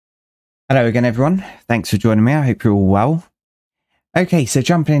Hello again, everyone. Thanks for joining me. I hope you're all well. Okay, so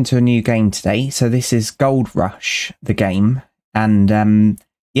jumping into a new game today. So this is Gold Rush, the game, and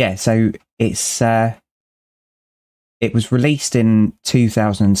yeah, so it was released in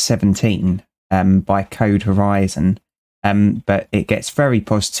 2017 by Code Horizon, but it gets very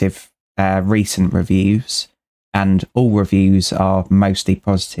positive recent reviews, and all reviews are mostly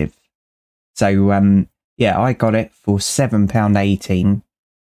positive. So yeah, I got it for £7.18.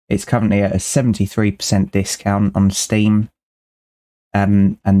 It's currently at a 73% discount on Steam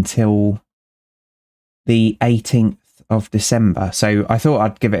until the 18th of December. So I thought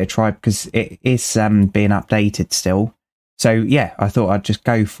I'd give it a try because it is being updated still. So yeah, I thought I'd just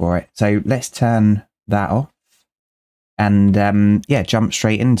go for it. So let's turn that off and yeah, jump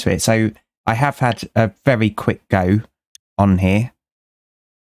straight into it. So I have had a very quick go on here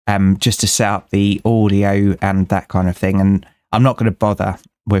just to set up the audio and that kind of thing. And I'm not going to bother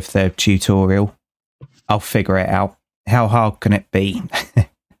with the tutorial. I'll figure it out. How hard can it be?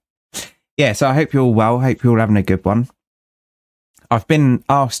 Yeah, so I hope you're all well. Hope you're all having a good one. I've been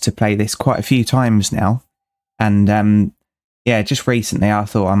asked to play this quite a few times now, and yeah, just recently I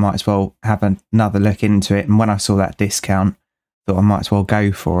thought I might as well have another look into it, and when I saw that discount, I thought I might as well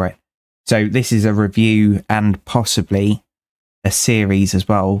go for it. So this is a review and possibly a series as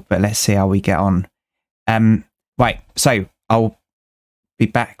well, but let's see how we get on. Right, so I'll be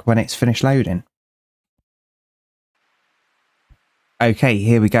back when it's finished loading. Okay,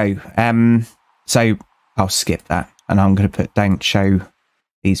 here we go. So I'll skip that, and I'm going to put don't show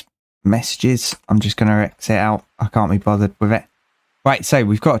these messages. I'm just going to exit out. I can't be bothered with it. Right, so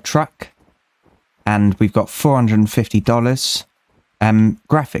we've got a truck, and we've got $450.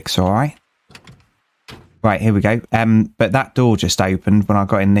 Graphics, all right. Right, here we go. But that door just opened when I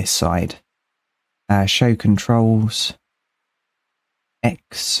got in this side. Show controls.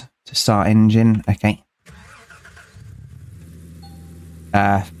 X to start engine. Okay.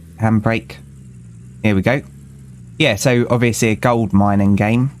 Handbrake. Here we go. Yeah, so obviously a gold mining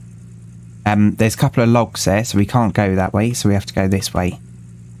game. There's a couple of logs there, so we can't go that way, so we have to go this way.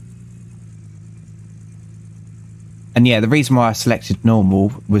 And yeah, the reason why I selected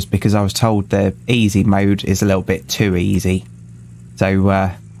normal was because I was told the easy mode is a little bit too easy. So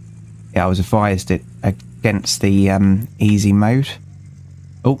yeah, I was advised it against the easy mode.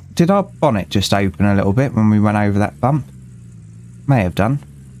 Oh, did our bonnet just open a little bit when we went over that bump? May have done.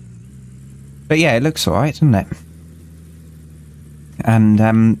 But yeah, it looks alright, doesn't it?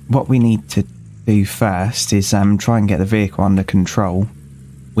 And what we need to do first is try and get the vehicle under control.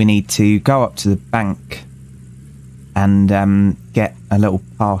 We need to go up to the bank and get a little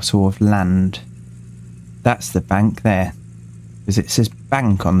parcel of land. That's the bank there, because it says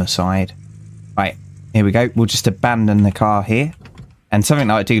bank on the side. Right, here we go. We'll just abandon the car here. And something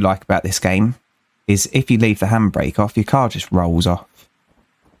that I do like about this game is if you leave the handbrake off, your car just rolls off.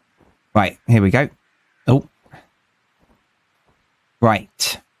 Right, here we go. Oh.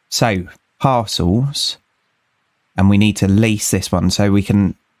 Right, so parcels. And we need to lease this one so we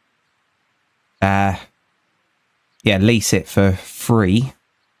can, yeah, lease it for free.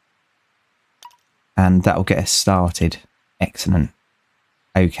 And that'll get us started. Excellent.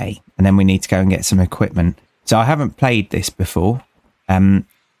 Okay, and then we need to go and get some equipment. So I haven't played this before.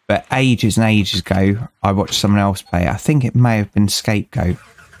 But ages and ages ago, I watched someone else play it. I think it may have been Scapegoat.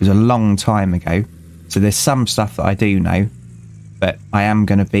 It was a long time ago. So there's some stuff that I do know, but I am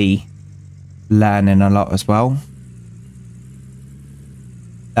going to be learning a lot as well.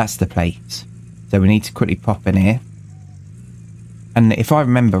 That's the place. So we need to quickly pop in here. And if I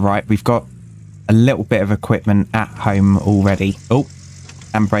remember right, we've got a little bit of equipment at home already. Oh,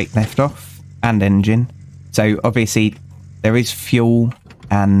 and brake left off and engine. So obviously there is fuel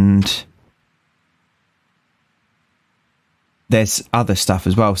and there's other stuff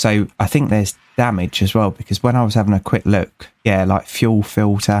as well. So I think there's damage as well, because when I was having a quick look, yeah, like fuel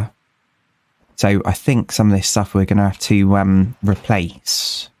filter. So I think some of this stuff we're going to have to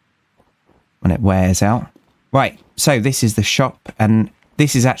replace when it wears out. Right, so this is the shop, and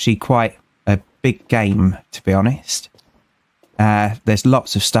this is actually quite a big game, to be honest. There's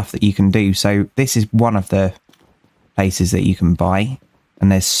lots of stuff that you can do. So this is one of the places that you can buy,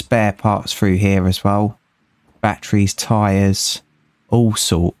 and there's spare parts through here as well. Batteries, tyres, all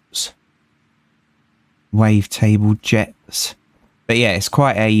sorts. Wavetable jets. But yeah, it's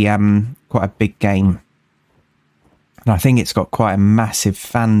quite a big game. And I think it's got quite a massive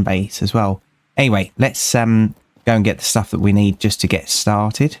fan base as well. Anyway, let's go and get the stuff that we need just to get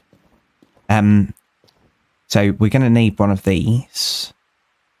started. So we're going to need one of these.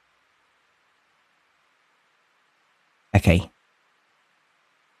 Okay.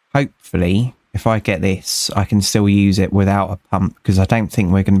 hopefully, if I get this, I can still use it without a pump, because I don't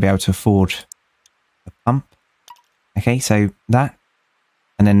think we're going to be able to afford a pump. Okay, so that.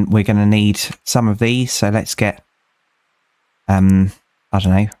 And then we're going to need some of these. So let's get, I don't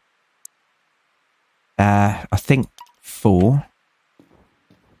know. I think 4.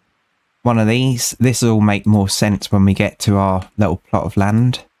 One of these. This will make more sense when we get to our little plot of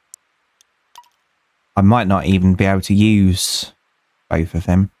land. I might not even be able to use both of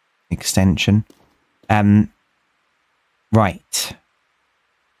them. Extension. Right.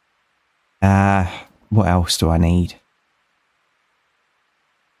 What else do I need?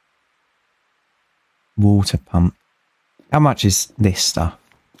 Water pump. How much is this stuff?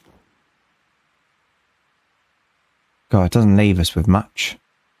 God, it doesn't leave us with much.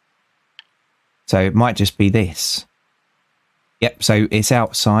 So it might just be this. Yep, so it's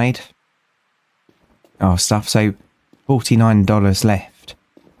outside our stuff. So $49 left.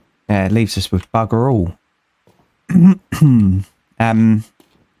 Yeah, it leaves us with bugger all.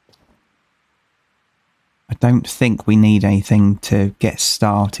 I don't think we need anything to get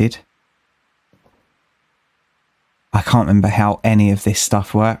started. I can't remember how any of this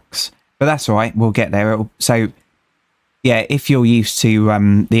stuff works, but that's all right. We'll get there. So, yeah, if you're used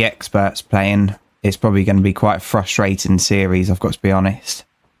to the experts playing, it's probably going to be quite a frustrating series, I've got to be honest.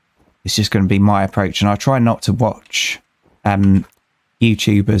 It's just going to be my approach, and I try not to watch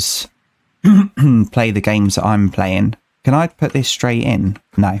YouTubers play the games that I'm playing. Can I put this straight in?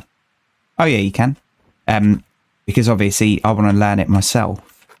 No. Oh, yeah, you can. Because obviously I want to learn it myself.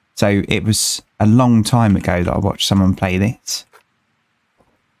 So it was a long time ago that I watched someone play this.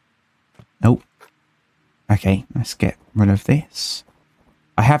 Oh. Okay, let's get rid of this.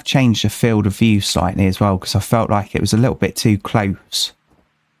 I have changed the field of view slightly as well, because I felt like it was a little bit too close.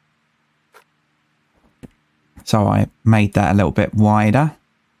 So I made that a little bit wider.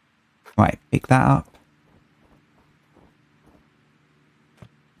 Right, pick that up.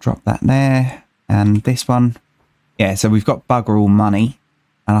 Drop that there. And this one. Yeah, so we've got bugger all money.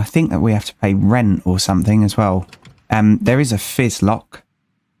 And I think that we have to pay rent or something as well. There is a fizz lock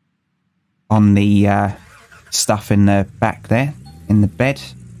on the stuff in the back there, in the bed.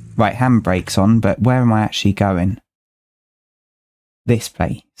 Right, handbrake's on, but where am I actually going? This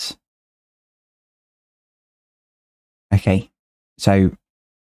place. Okay, so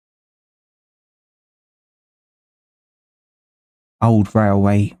old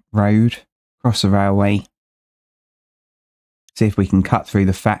railway road, cross the railway. See if we can cut through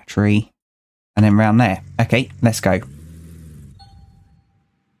the factory and then round there. Okay, let's go.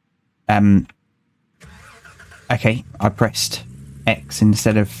 Okay, I pressed X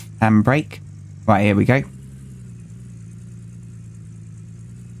instead of handbrake. Right, here we go.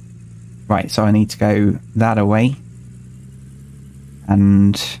 Right, so I need to go that away.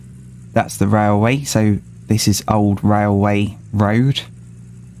 And that's the railway. So this is old railway road.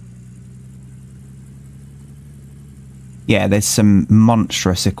 Yeah, there's some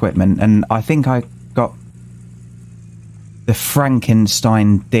monstrous equipment, and I think I got the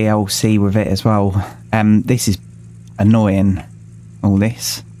Frankenstein DLC with it as well. This is annoying, all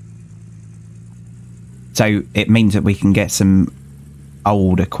this. So it means that we can get some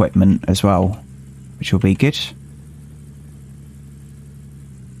old equipment as well, which will be good.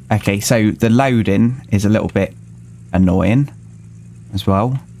 Okay, so the loading is a little bit annoying as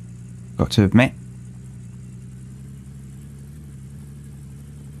well, got to admit.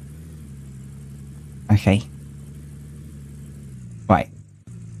 Okay. Right.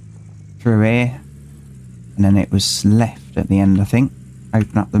 Through here. And then it was left at the end, I think.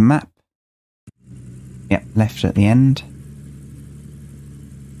 Open up the map. Yep, left at the end.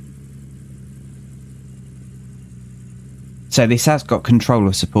 So this has got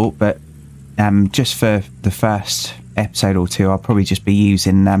controller support, but just for the first episode or two, I'll probably just be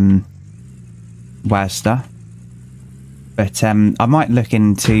using WASD. But I might look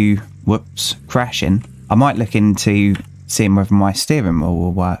into... Whoops, crashing. I might look into seeing whether my steering wheel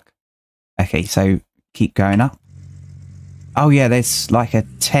will work. Okay, so keep going up. Oh yeah, there's like a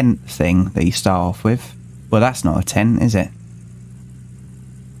tent thing that you start off with. Well, that's not a tent, is it?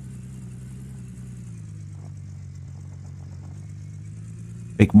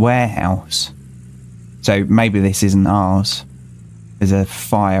 Big warehouse. So maybe this isn't ours. There's a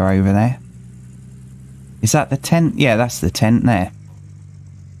fire over there. Is that the tent? Yeah, that's the tent there.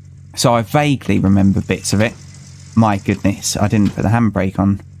 So I vaguely remember bits of it. My goodness, I didn't put the handbrake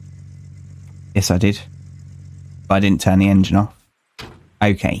on. Yes, I did. But I didn't turn the engine off.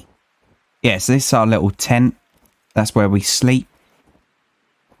 Okay. Yeah, so this is our little tent. That's where we sleep.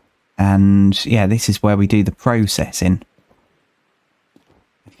 And yeah, this is where we do the processing.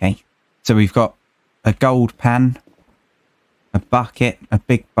 Okay. So we've got a gold pan, a bucket, a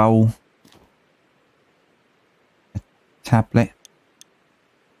big bowl, a tablet.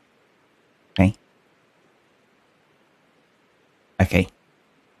 Okay. Okay.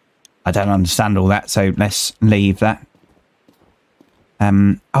 I don't understand all that, so let's leave that.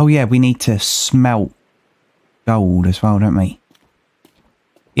 Oh yeah, we need to smelt gold as well, don't we?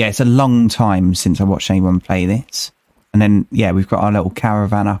 Yeah, it's a long time since I watched anyone play this. And then, yeah, we've got our little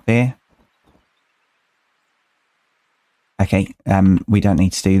caravan up here. Okay, we don't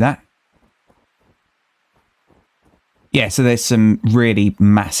need to do that. Yeah, so there's some really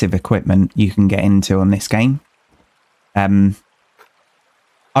massive equipment you can get into on this game.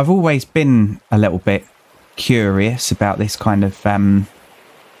 I've always been a little bit curious about this kind of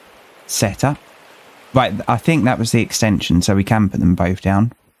setup. Right, I think that was the extension, so we can put them both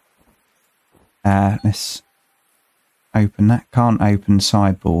down. Let's open that. Can't open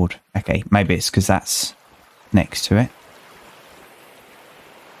sideboard. Okay, maybe it's because that's next to it.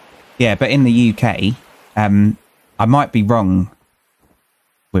 Yeah, but in the UK, I might be wrong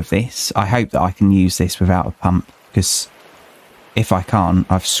with this. I hope that I can use this without a pump, because if I can't,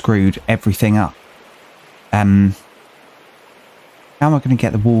 I've screwed everything up. How am I going to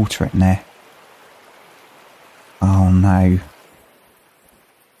get the water in there? Oh no.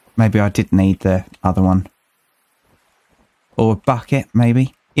 Maybe I did need the other one. Or a bucket,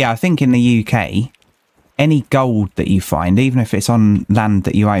 maybe. Yeah, I think in the UK, any gold that you find, even if it's on land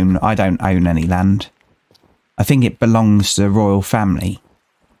that you own, I don't own any land. I think it belongs to the royal family.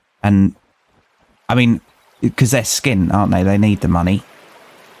 And, I mean, because they're skin, aren't they? They need the money.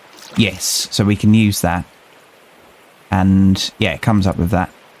 Yes, so we can use that. And, yeah, it comes up with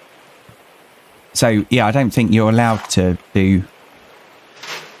that. So, yeah, I don't think you're allowed to do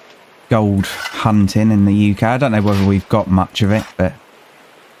gold hunting in the UK. I don't know whether we've got much of it, but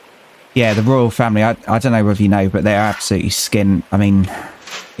yeah, the royal family, I don't know whether you know, but they're absolutely skin. I mean,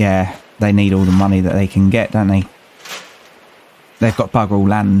 yeah, they need all the money that they can get, don't they? They've got bugger all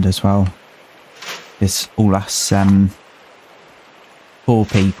land as well. It's all us poor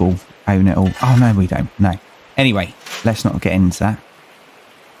people own it all. Oh no, we don't. No. Anyway, let's not get into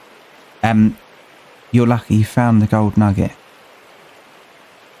that. You're lucky you found the gold nugget.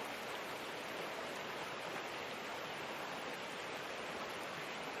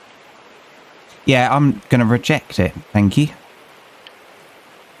 Yeah, I'm going to reject it. Thank you.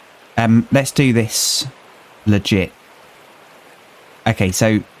 Let's do this legit. Okay,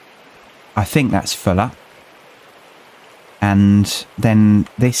 so I think that's full up. And then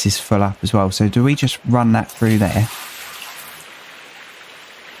this is full up as well. So do we just run that through there?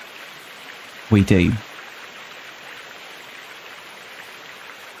 We do.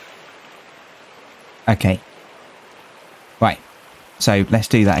 Okay. Right. So let's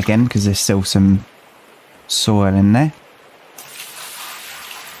do that again, because there's still some soil in there.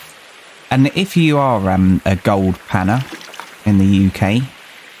 And if you are a gold panner in the UK,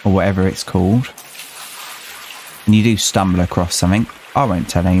 or whatever it's called, and you do stumble across something, I won't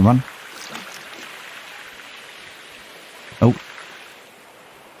tell anyone. Oh.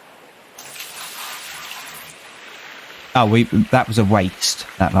 Oh, that was a waste,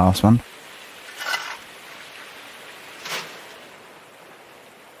 that last one.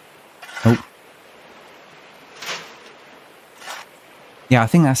 Oh. Yeah, I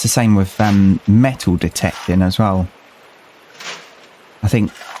think that's the same with metal detecting as well. I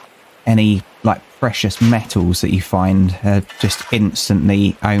think any like precious metals that you find are just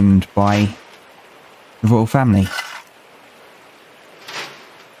instantly owned by the royal family.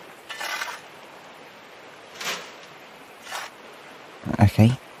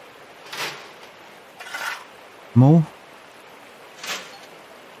 Okay. More?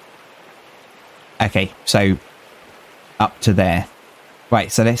 Okay, so up to there.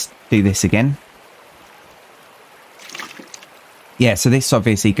 Right, so let's do this again. Yeah, so this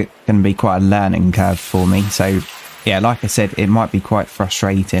obviously going to be quite a learning curve for me. So, yeah, like I said, it might be quite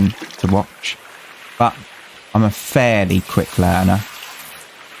frustrating to watch. But I'm a fairly quick learner.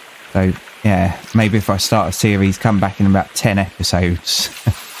 So, yeah, maybe if I start a series, come back in about 10 episodes.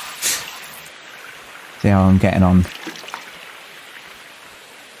 See how I'm getting on.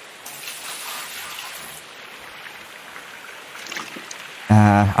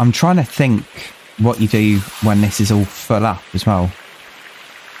 I'm trying to think what you do when this is all full up as well.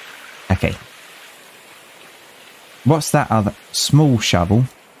 Okay. What's that other small shovel?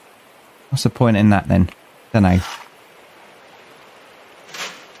 What's the point in that then? Don't know.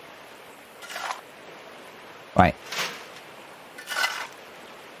 Right.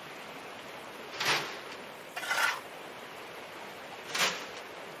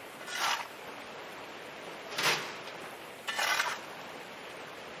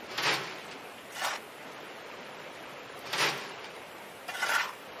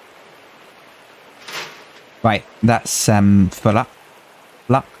 Right, that's full up.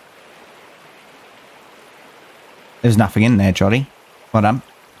 Luck. There's nothing in there, Jolly. Well done.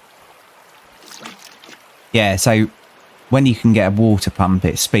 Yeah, so when you can get a water pump,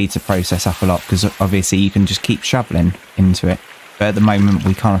 it speeds the process up a lot because obviously you can just keep shoveling into it. But at the moment,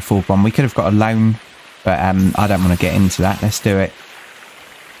 we can't afford one. We could have got a loan, but I don't want to get into that. Let's do it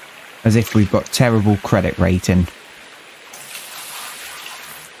as if we've got terrible credit rating.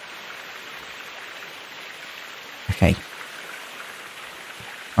 Okay.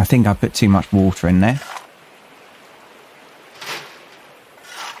 I think I put too much water in there.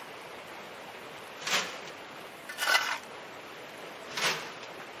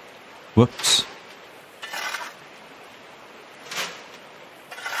 Whoops.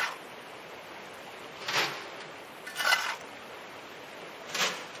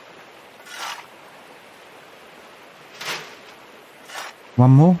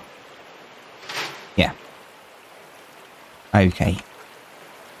 One more? Yeah. Okay.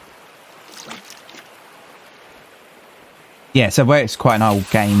 Yeah, so where it's quite an old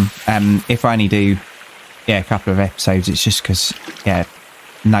game, if I only do, a couple of episodes, it's just because,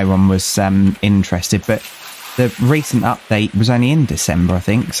 no one was interested. But the recent update was only in December, I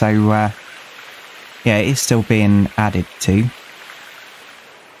think. So, it is still being added to.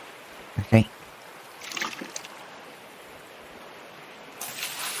 Okay.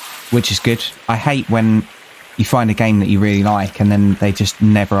 Which is good. I hate when you find a game that you really like and then they just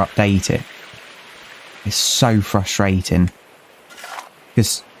never update it. It's so frustrating.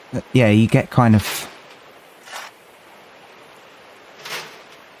 Because, you get kind of...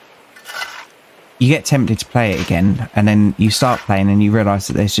 You get tempted to play it again, and then you start playing and you realise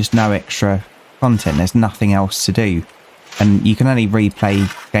that there's just no extra content. There's nothing else to do. And you can only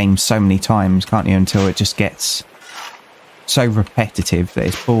replay games so many times, can't you, until it just gets so repetitive that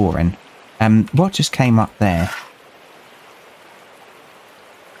it's boring. What just came up there?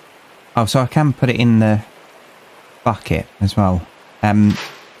 Oh, so I can put it in the bucket as well. Don't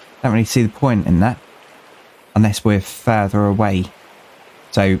really see the point in that. Unless we're further away.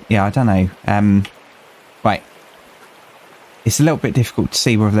 So, I don't know. Right. It's a little bit difficult to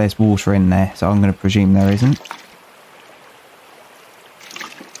see whether there's water in there, so I'm going to presume there isn't.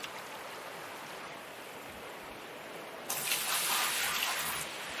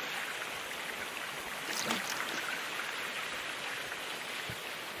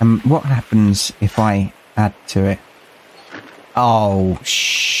 What happens if I add to it? Oh,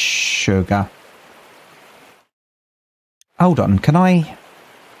 sugar. Hold on, can I...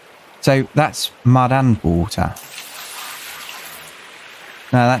 So that's mud and water.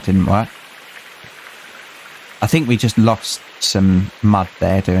 No, that didn't work. I think we just lost some mud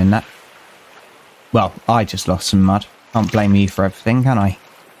there doing that. Well, I just lost some mud. Can't blame you for everything, can I?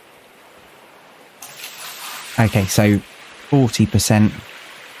 Okay, so 40%.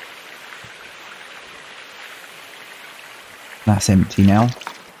 That's empty now.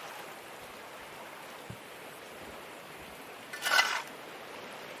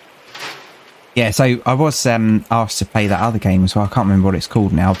 Yeah, so I was asked to play that other game, so I can't remember what it's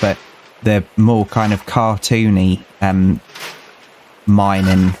called now, but the more kind of cartoony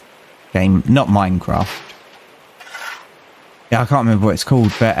mining game, not Minecraft. Yeah, I can't remember what it's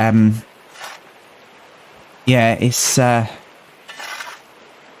called, but yeah, it's I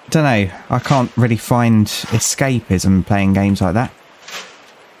don't know, I can't really find escapism playing games like that.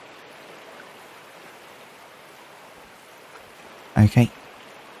 Okay.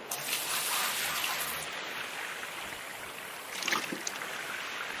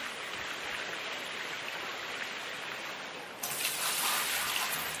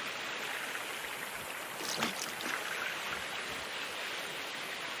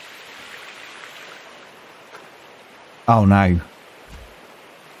 Oh no.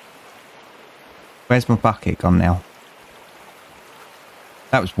 Where's my bucket gone now?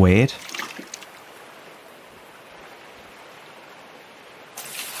 That was weird.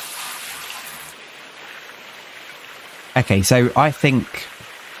 Okay, so I think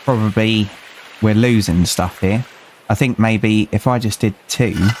probably we're losing stuff here. I think maybe if I just did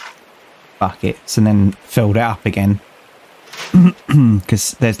 2 buckets and then filled it up again,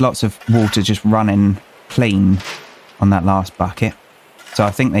 because there's lots of water just running clean on that last bucket. So I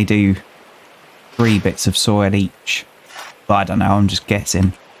think they do 3 bits of soil each. But I don't know, I'm just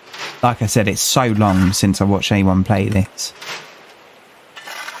guessing. Like I said, it's so long since I watched anyone play this.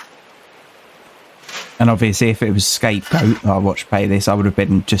 And obviously if it was Scapegoat that I watched play this, I would have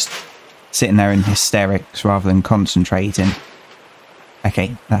been just sitting there in hysterics rather than concentrating.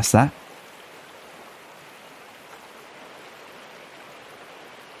 Okay, that's that.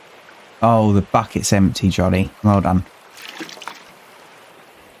 Oh, the bucket's empty, Jolly. Well done.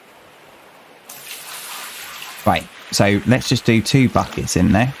 Right, so let's just do 2 buckets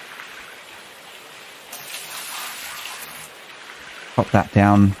in there. Pop that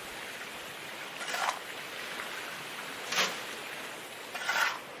down.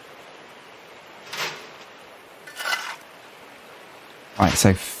 Right,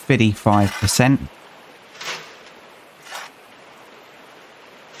 so 55%.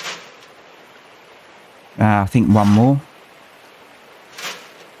 I think one more.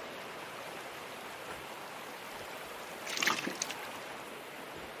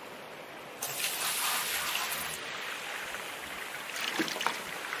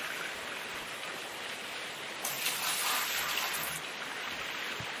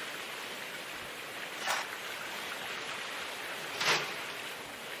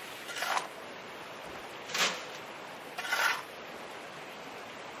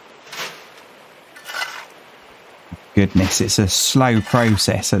 Goodness, it's a slow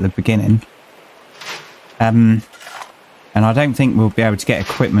process at the beginning. And I don't think we'll be able to get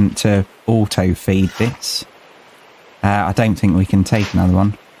equipment to auto feed this. I don't think we can take another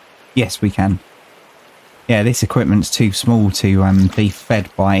one. Yes, we can. Yeah, this equipment's too small to be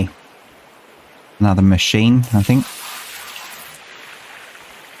fed by another machine, I think.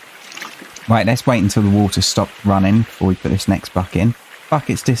 Right, let's wait until the water stops running before we put this next bucket in.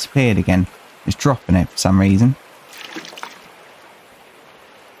 Bucket's disappeared again. It's dropping it for some reason.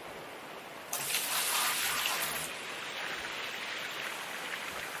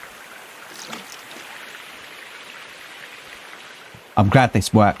 I'm glad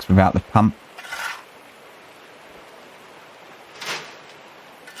this works without the pump.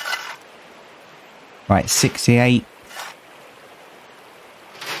 Right, 68.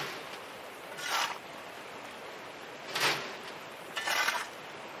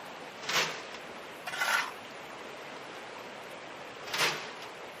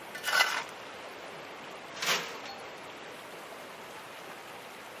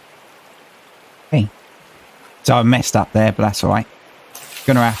 Okay. So I messed up there, but that's all right.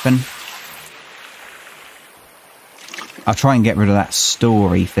 Gonna happen. I'll try and get rid of that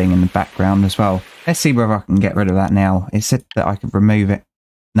story thing in the background as well. Let's see whether I can get rid of that now. It said that I could remove it.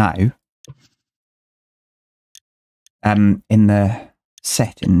 No. In the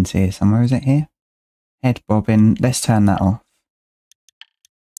settings here somewhere, is it here? Head bobbin. Let's turn that off.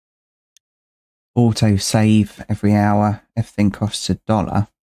 Auto save every hour. Everything costs $1.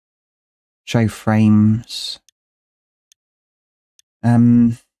 Show frames.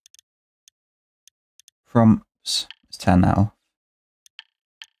 Prompts. Let's turn that off.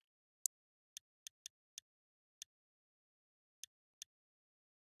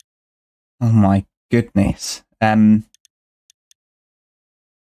 Oh my goodness.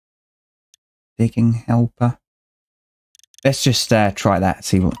 Digging helper. Let's just try that,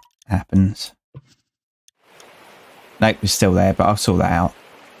 see what happens. Nope, it's still there, but I'll sort that out.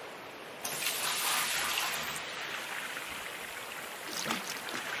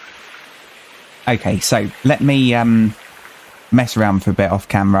 Okay, so let me mess around for a bit off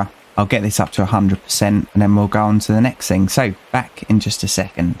camera. I'll get this up to 100% and then we'll go on to the next thing. So, back in just a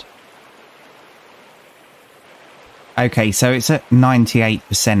second. Okay, so it's at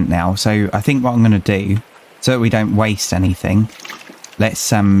 98% now. So I think what I'm going to do, so that we don't waste anything,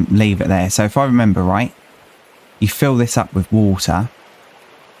 let's leave it there. So if I remember right, you fill this up with water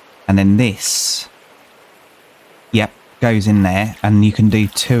and then this, yep, goes in there and you can do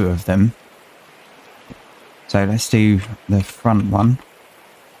 2 of them. So let's do the front one.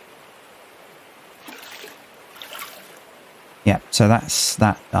 Yep, so that's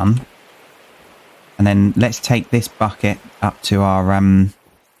that done. And then let's take this bucket up to our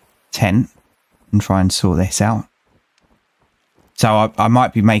tent and try and sort this out. So I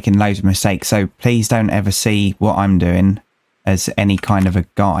might be making loads of mistakes, so please don't ever see what I'm doing as any kind of a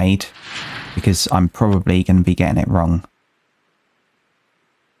guide, because I'm probably going to be getting it wrong.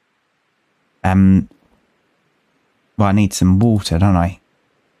 Well, I need some water, don't I?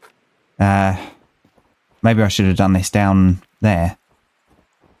 Maybe I should have done this down there.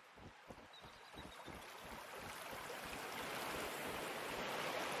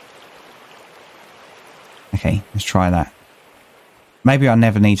 Okay, let's try that. Maybe I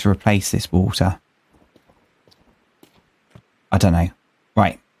never need to replace this water. I don't know.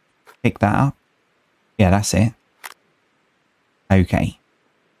 Right, pick that up. Yeah, that's it. Okay.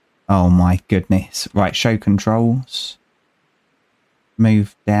 Oh my goodness. Right, show controls.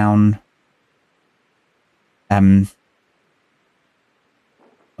 Move down.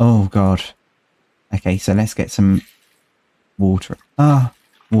 Oh god. Okay, so let's get some water. Ah,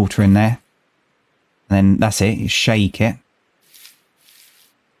 water in there. And then that's it. You shake it.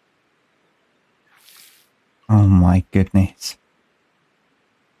 Oh my goodness.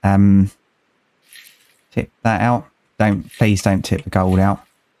 Tip that out. Please don't tip the gold out.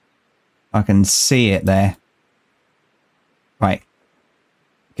 I can see it there. Right.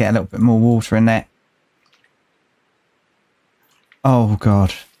 Get a little bit more water in there. Oh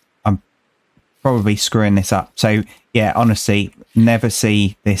God. I'm probably screwing this up. So yeah, honestly, never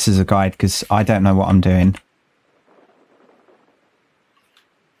see this as a guide because I don't know what I'm doing.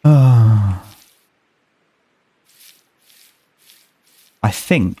 Oh. I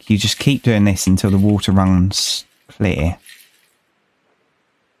think you just keep doing this until the water runs clear.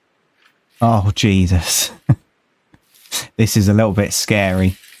 Oh, Jesus. This is a little bit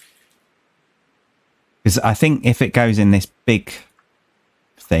scary. Because I think if it goes in this big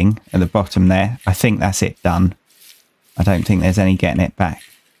thing at the bottom there, I think that's it done. I don't think there's any getting it back.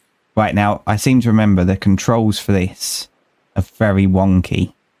 Right, now, I seem to remember the controls for this are very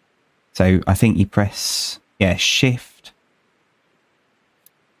wonky. So I think you press, yeah, shift.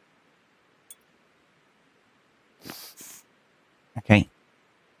 Okay.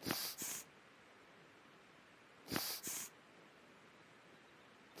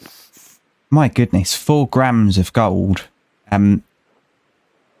 My goodness, 4 grams of gold. That'd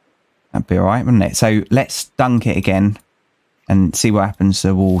be all right, wouldn't it? So let's dunk it again and see what happens to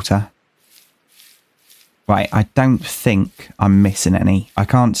the water. Right, I don't think I'm missing any. I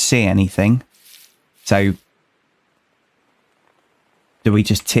can't see anything. So do we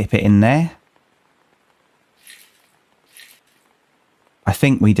just tip it in there? I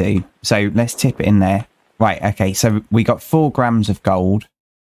think we do. So let's tip it in there. Right, okay, so we got 4 grams of gold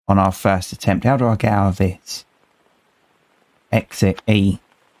on our first attempt. How do I get out of this? Exit E.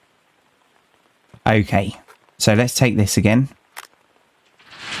 Okay, so let's take this again.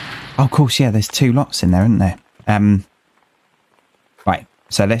 Oh, of course, yeah, there's 2 lots in there, isn't there? Right,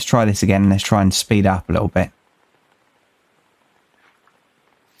 so let's try this again. Let's try and speed up a little bit.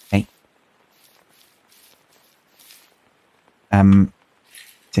 Okay.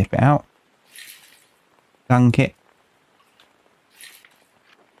 Tip it out. Dunk it.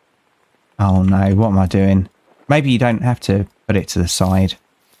 Oh no, what am I doing? Maybe you don't have to put it to the side.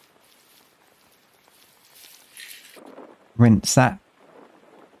 Rinse that.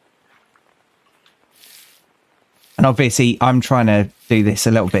 And obviously I'm trying to do this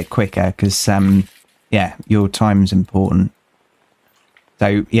a little bit quicker because, yeah, your time's important.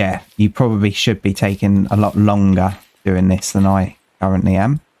 So yeah, you probably should be taking a lot longer doing this than I currently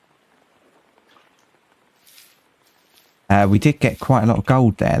am. We did get quite a lot of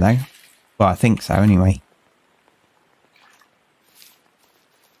gold there though. Well, I think so anyway.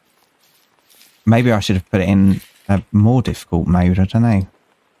 Maybe I should have put it in a more difficult mode, I don't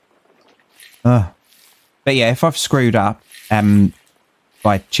know. But yeah, if I've screwed up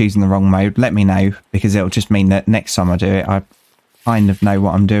by choosing the wrong mode, let me know, because it'll just mean that next time I do it, I kind of know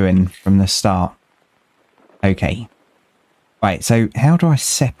what I'm doing from the start. Okay. Right, so how do I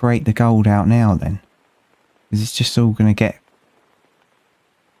separate the gold out now then? Is it's just all going to get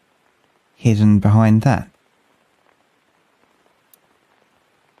hidden behind that?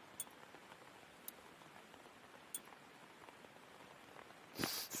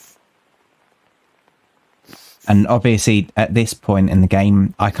 And obviously at this point in the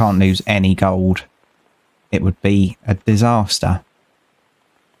game, I can't lose any gold. It would be a disaster.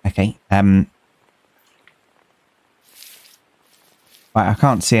 Okay. Right, I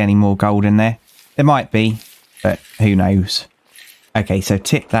can't see any more gold in there. There might be, but who knows. Okay, so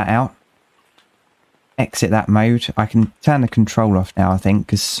tip that out. Exit that mode. I can turn the control off now, I think,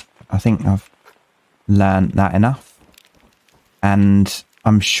 because I think I've learned that enough. And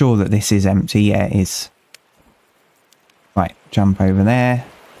I'm sure that this is empty. Yeah, it is. Right, jump over there.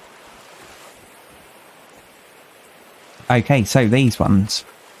 Okay, so these ones.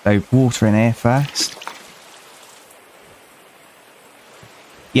 So water in here first.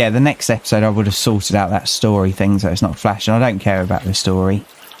 Yeah, the next episode I would have sorted out that story thing so it's not flashing. I don't care about the story.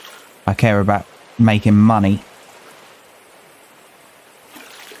 I care about making money.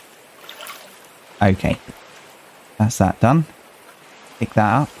 Okay. That's that done. Pick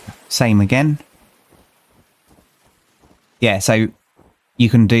that up. Same again. Yeah, so you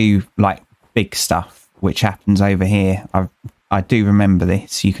can do like big stuff, which happens over here. I do remember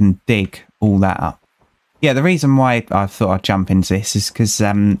this. You can dig all that up. Yeah, the reason why I thought I'd jump into this is because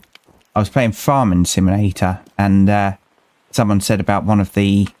I was playing Farming Simulator and someone said about one of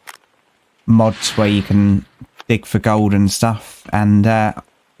the mods where you can dig for gold and stuff. And yeah,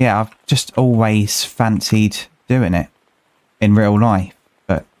 I've just always fancied doing it in real life.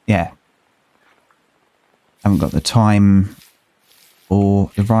 But yeah, haven't got the time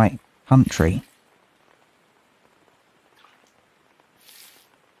or the right country.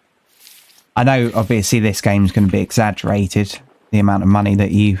 I know, obviously, this game's going to be exaggerated, the amount of money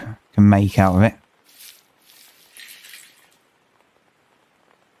that you can make out of it.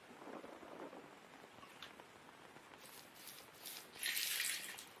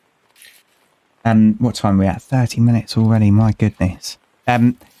 And what time are we at? 30 minutes already, my goodness.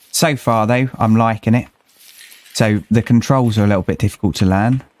 So far, though, I'm liking it. So the controls are a little bit difficult to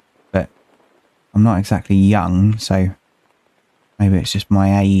learn, but I'm not exactly young, so maybe it's just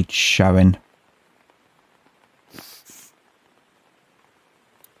my age showing.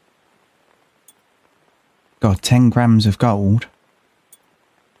 God, 10 grams of gold.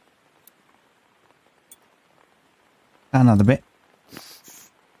 Another bit.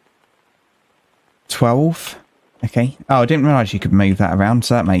 12. Okay. Oh, I didn't realise you could move that around,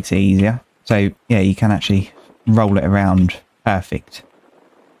 so that makes it easier. So, yeah, you can actually roll it around. Perfect.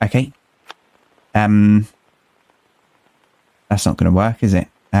 Okay. That's not going to work, is it?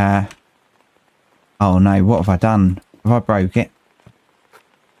 Oh, no. What have I done? Have I broke it?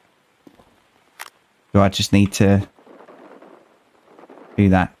 Do I just need to do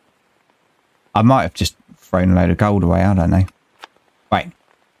that? I might have just thrown a load of gold away. I don't know. Right.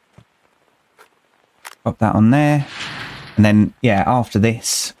 Pop that on there. And then, yeah, after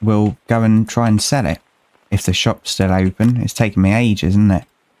this, we'll go and try and sell it. If the shop's still open. It's taken me ages, isn't it?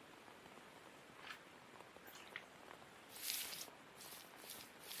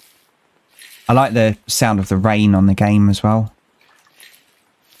 I like the sound of the rain on the game as well.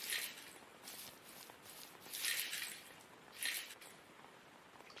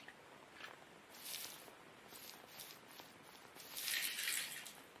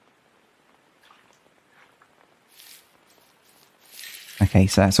 Okay,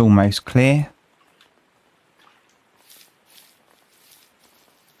 so that's almost clear.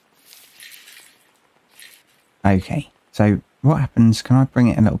 Okay, so what happens? Can I bring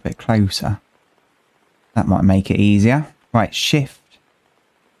it a little bit closer? That might make it easier. Right, shift.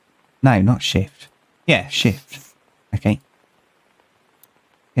 No, not shift. Yeah, shift. Okay.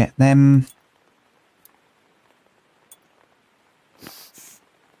 Get them.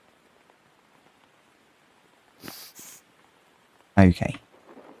 Okay.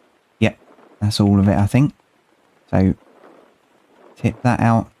 Yep, that's all of it, I think. So, tip that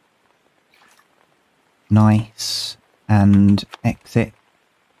out. Nice. And exit.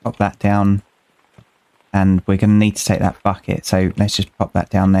 Pop that down. And we're going to need to take that bucket. So, let's just pop that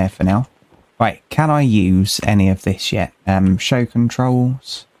down there for now. Right, can I use any of this yet? Show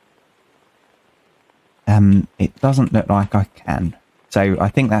controls. It doesn't look like I can. So, I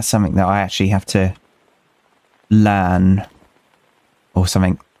think that's something that I actually have to learn. Or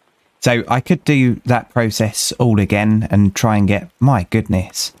something. So I could do that process all again and try and get, my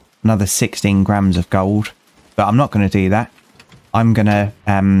goodness, another 16 grams of gold. But I'm not going to do that. I'm going to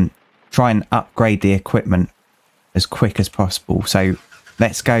try and upgrade the equipment as quick as possible. So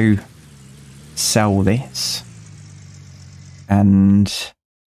let's go sell this. And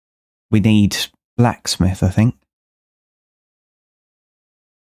we need blacksmith, I think.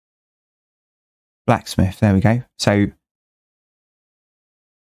 Blacksmith, there we go. So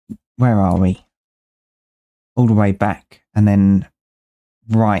where are we? All the way back and then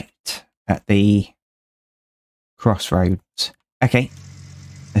right at the crossroads. Okay,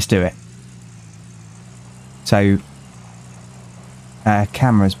 let's do it. So,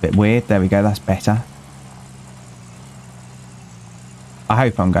 camera's a bit weird. There we go, that's better. I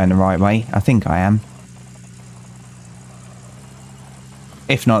hope I'm going the right way. I think I am.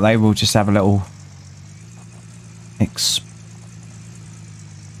 If not, though, we'll just have a little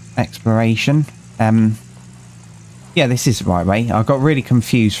exploration. Yeah, this is the right way. I got really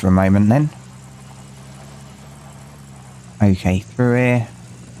confused for a moment then. Okay, through here.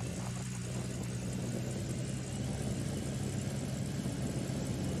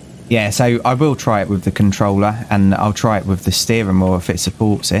 Yeah, so I will try it with the controller and I'll try it with the steering wheel if it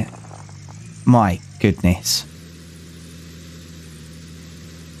supports it. My goodness.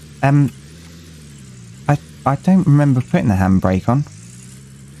 I don't remember putting the handbrake on.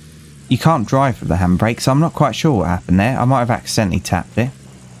 You can't drive with the handbrake, so I'm not quite sure what happened there. I might have accidentally tapped it.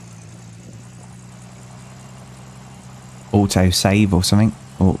 Auto save or something,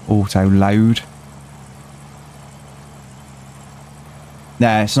 or auto load.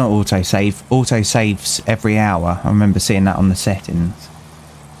 No, it's not auto save. Auto saves every hour. I remember seeing that on the settings.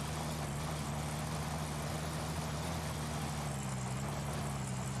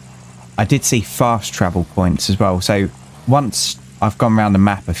 I did see fast travel points as well. So once I've gone around the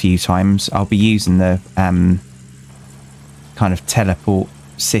map a few times. I'll be using the kind of teleport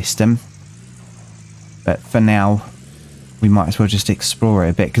system. But for now, we might as well just explore it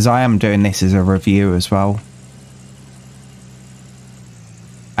a bit, because I am doing this as a review as well.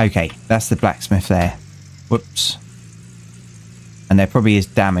 Okay, that's the blacksmith there. Whoops. And there probably is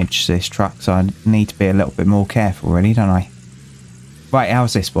damage to this truck, so I need to be a little bit more careful, really, don't I? Right,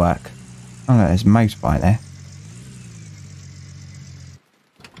 how's this work? Oh, no, there's a motorbike there.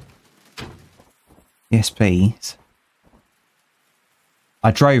 Yes, please.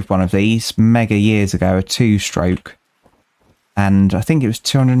 I drove one of these mega years ago, a 2-stroke. And I think it was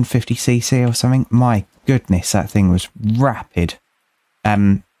 250cc or something. My goodness, that thing was rapid.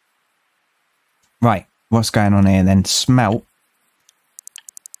 Right, what's going on here then? Smelt.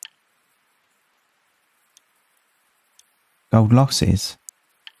 Gold losses.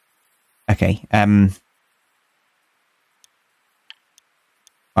 Okay, right,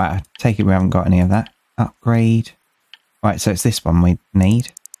 I take it we haven't got any of that. Upgrade. Right, so it's this one we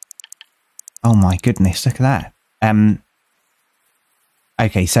need. Oh my goodness, look at that.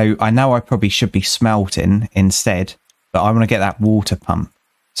 Okay, so I know I probably should be smelting instead, but I want to get that water pump.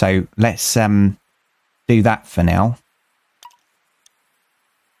 So let's do that for now.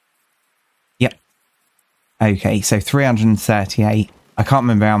 Yep. Okay, so 338. I can't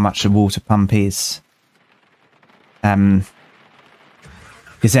remember how much the water pump is. Because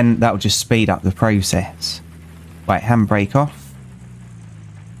then that'll just speed up the process. Right, handbrake off.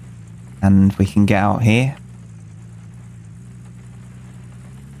 And we can get out here.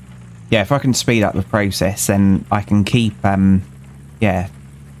 Yeah, if I can speed up the process, then I can keep, yeah,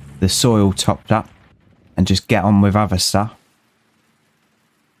 the soil topped up and just get on with other stuff.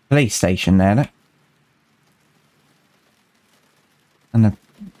 Police station there, look. And a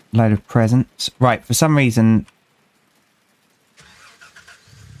load of presents. Right, for some reason,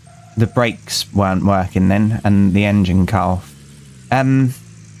 the brakes weren't working then, and the engine cut off. I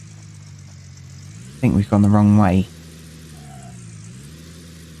think we've gone the wrong way.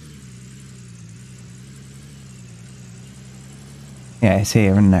 Yeah, it's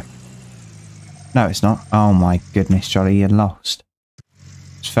here, isn't it? No, it's not. Oh my goodness, Jolly, you're lost.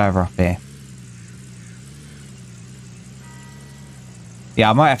 It's further up here. Yeah,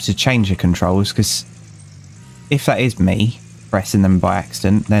 I might have to change the controls, because if that is me pressing them by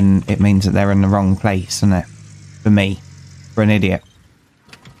accident, then it means that they're in the wrong place, doesn't it? For me. For an idiot.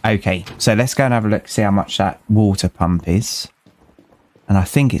 Okay, so let's go and have a look, see how much that water pump is. And I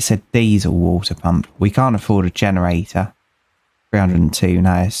think it said diesel water pump. We can't afford a generator. 302,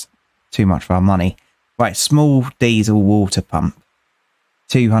 no, it's too much for our money. Right, small diesel water pump.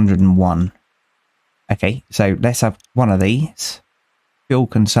 201. Okay, so let's have one of these. Fuel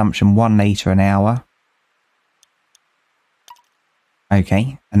consumption 1 litre an hour.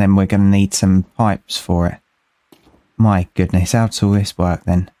 Okay, and then we're going to need some pipes for it. My goodness, how does all this work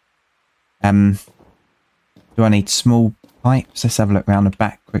then? Do I need small pipes? Let's have a look around the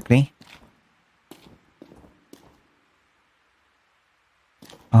back quickly.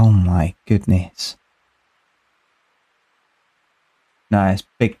 Oh my goodness. No, it's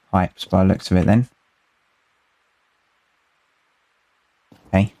big pipes by the looks of it then.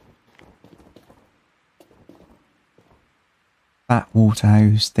 Okay. Fat water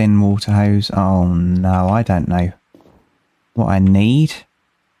hose, thin water hose. Oh no, I don't know what I need.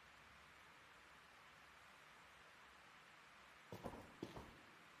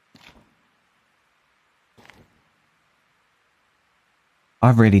 I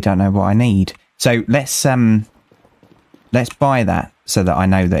really don't know what I need. So let's buy that so that I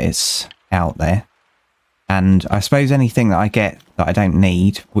know that it's out there. And I suppose anything that I get that I don't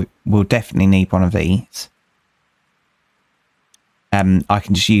need, we'll definitely need one of these. I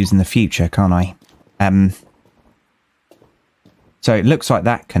can just use in the future, can't I? So it looks like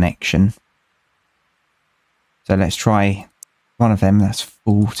that connection. So let's try one of them. That's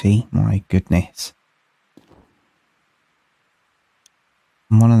 40. My goodness.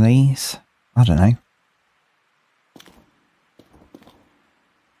 And one of these. I don't know.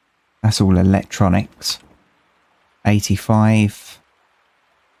 That's all electronics. 85.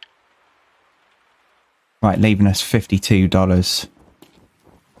 Right, leaving us $52.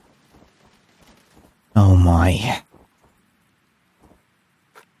 Oh my.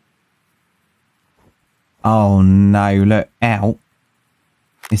 Oh no, look, out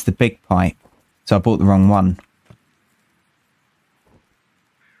is the big pipe. So I bought the wrong one.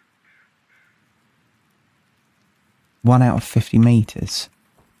 One out of 50 meters.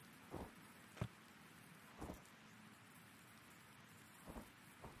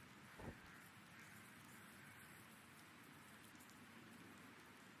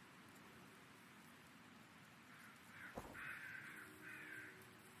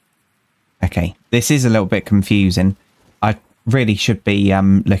 Okay, this is a little bit confusing. I really should be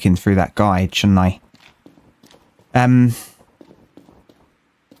looking through that guide, shouldn't I?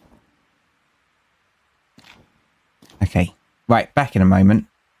 Okay, right, back in a moment.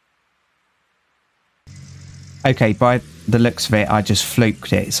 Okay, by the looks of it, I just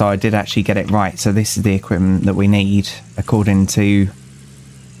fluked it, so I did actually get it right. So this is the equipment that we need, according to,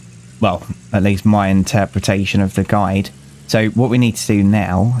 well, at least my interpretation of the guide. So what we need to do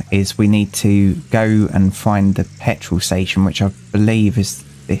now is we need to go and find the petrol station, which I believe is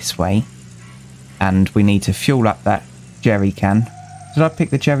this way. And we need to fuel up that jerry can. Did I pick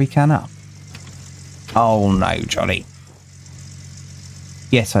the jerry can up? Oh no, Jolly.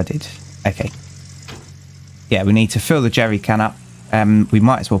 Yes, I did. Okay. Yeah, we need to fill the jerry can up. We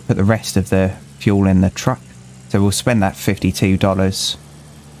might as well put the rest of the fuel in the truck. So we'll spend that $52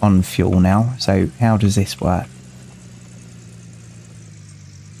 on fuel now. So how does this work?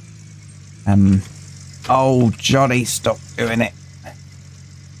 Oh, Johnny, stop doing it.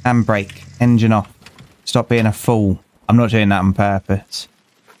 Handbrake, engine off. Stop being a fool. I'm not doing that on purpose.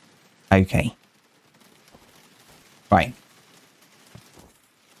 Okay. Right.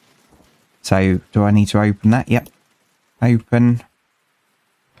 So, do I need to open that? Yep. Open.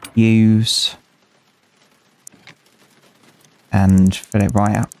 Use. And fill it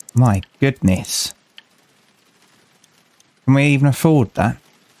right up. My goodness. Can we even afford that?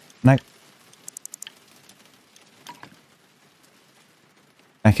 Nope.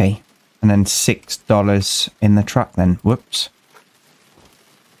 Okay. And then $6 in the truck then. Whoops.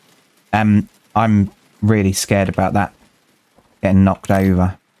 I'm really scared about that getting knocked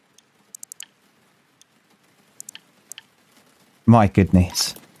over. My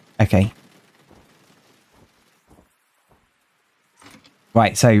goodness. Okay.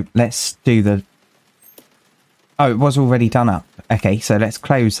 Right, so let's do the... Oh, it was already done up. Okay, so let's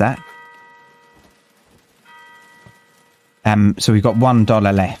close that. So we've got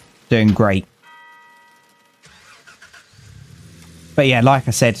 $1 left. Doing great. But yeah, like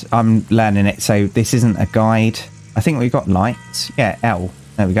I said, I'm learning it, so this isn't a guide. I think we've got lights. Yeah, L.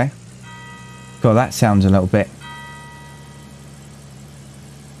 There we go. God, that sounds a little bit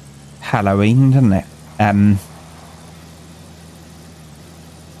Halloween, doesn't it?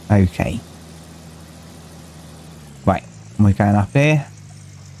 Okay. Right, we're going up here.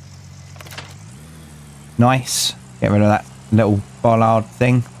 Nice. Get rid of that little bollard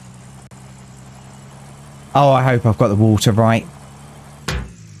thing. Oh, I hope I've got the water right.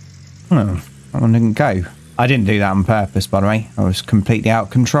 Oh, that one didn't go. I didn't do that on purpose, by the way. I was completely out of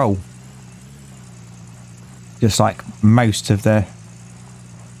control. Just like most of the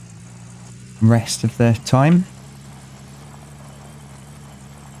rest of the time.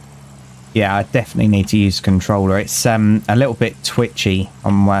 Yeah, I definitely need to use controller. It's a little bit twitchy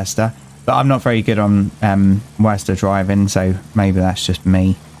on Worcester, but I'm not very good on Worcester driving, so maybe that's just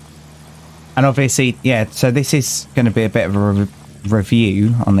me. And obviously, yeah, so this is going to be a bit of a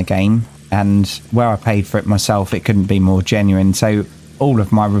review on the game, and where I paid for it myself, it couldn't be more genuine. So all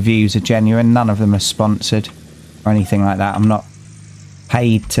of my reviews are genuine. None of them are sponsored or anything like that. I'm not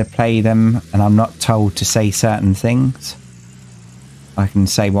paid to play them, and I'm not told to say certain things. I can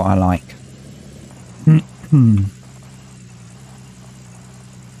say what I like.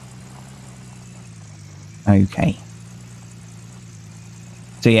 Okay.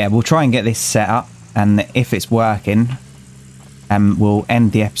 So yeah, we'll try and get this set up, and if it's working, we'll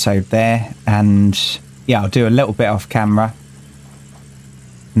end the episode there. And yeah, I'll do a little bit off camera,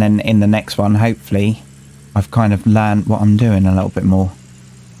 and then in the next one, hopefully, I've kind of learned what I'm doing a little bit more.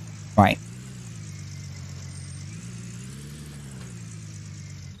 Right.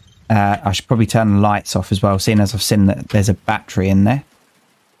 I should probably turn the lights off as well, seeing as I've seen that there's a battery in there.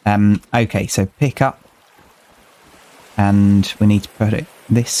 Okay, so pick up. And we need to put it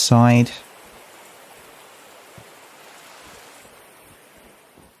this side.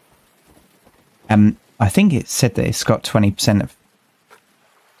 I think it said that it's got 20% of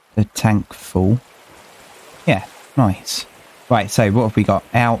the tank full. Yeah, nice. Right, so what have we got?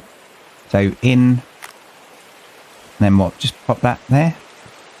 Out. So in. And then what? Just pop that there.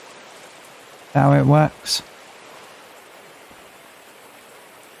 Is that how it works?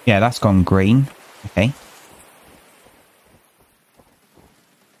 Yeah, that's gone green. Okay.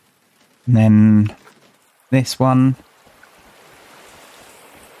 And then this one.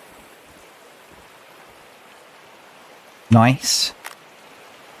 Nice.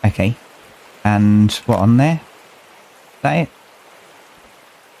 Okay. And what on there? Is that it?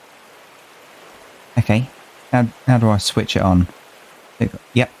 Okay. How do I switch it on?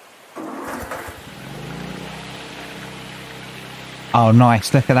 Yep. Oh,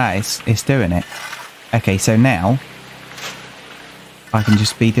 nice. Look at that. It's doing it. Okay, so now I can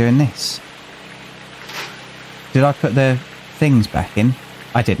just be doing this. Did I put the things back in?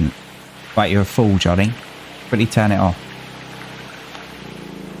 I didn't. Right, you're a fool, Johnny. Quickly turn it off.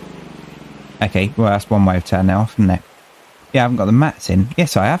 Okay, well, that's one way of turning it off, isn't it? Yeah, I haven't got the mats in.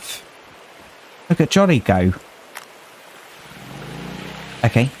 Yes, I have. Look at Johnny go.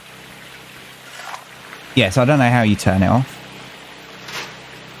 Okay. Yes, I don't know how you turn it off.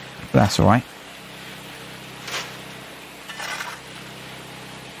 But that's alright.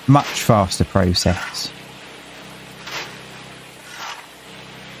 Much faster process.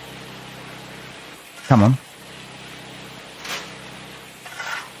 Come on.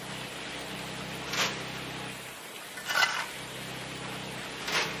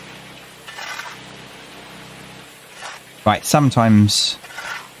 Right, sometimes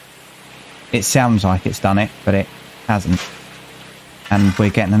it sounds like it's done it, but it hasn't. And we're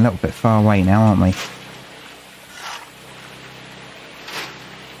getting a little bit far away now, aren't we?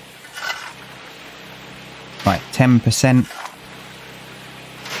 Right, 10%.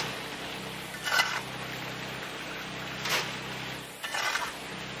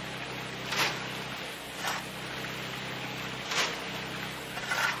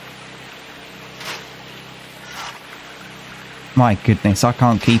 My goodness, I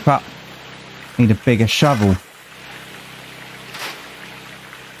can't keep up. Need a bigger shovel.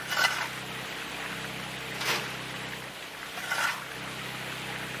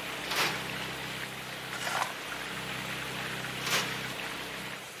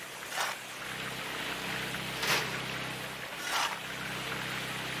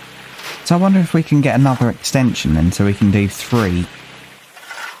 So I wonder if we can get another extension then, so we can do 3.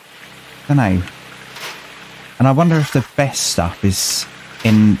 I don't know. And I wonder if the best stuff is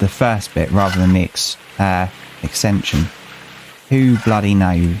in the first bit rather than the extension. Who bloody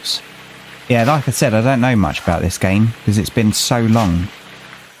knows? Yeah, like I said, I don't know much about this game because it's been so long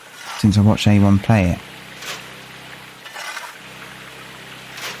since I watched anyone play it.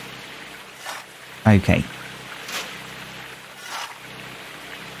 Okay.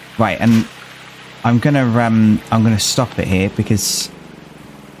 Right, and I'm gonna stop it here because,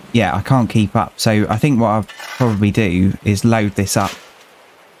 yeah, I can't keep up. So I think what I'll probably do is load this up.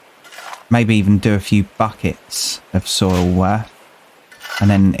 Maybe even do a few buckets of soil worth. And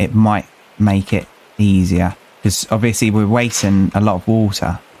then it might make it easier. Because obviously we're wasting a lot of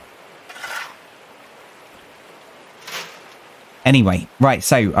water. Anyway, right,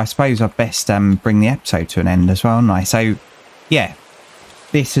 so I suppose I'd best bring the episode to an end as well, haven't I? So, yeah.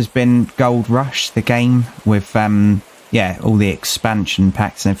 This has been Gold Rush, the game with, yeah, all the expansion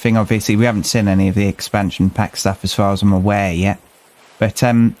packs and everything. Obviously, we haven't seen any of the expansion pack stuff as far as I'm aware yet. But,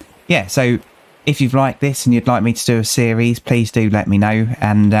 yeah, so if you've liked this and you'd like me to do a series, please do let me know.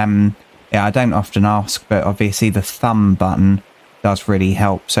 And, yeah, I don't often ask, but obviously the thumb button does really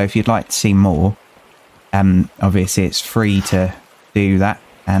help. So if you'd like to see more, obviously it's free to do that.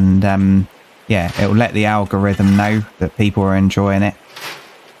 And, yeah, it will let the algorithm know that people are enjoying it.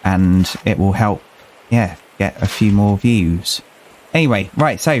 And it will help, yeah, get a few more views. Anyway,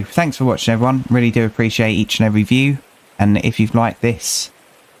 right, so thanks for watching, everyone. Really do appreciate each and every view. And if you've liked this,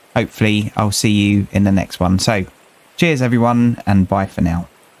 hopefully I'll see you in the next one. So, cheers, everyone, and bye for now.